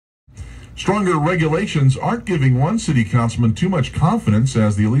Stronger regulations aren't giving one city councilman too much confidence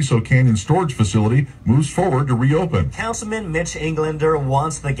as the Aliso Canyon Storage facility moves forward to reopen. Councilman Mitch Englander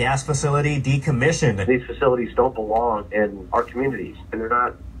wants the gas facility decommissioned. These facilities don't belong in our communities, and they're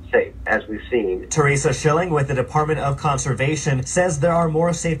not safe, as we've seen. Teresa Schilling with the Department of Conservation says there are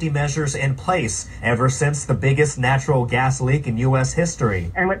more safety measures in place ever since the biggest natural gas leak in U.S.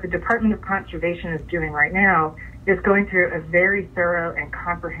 history. And what the Department of Conservation is doing right now is going through a very thorough and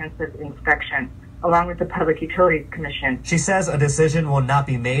comprehensive inspection, along with the Public Utilities Commission. She says a decision will not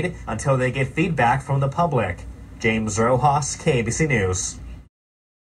be made until they get feedback from the public. James Rojas, KABC News.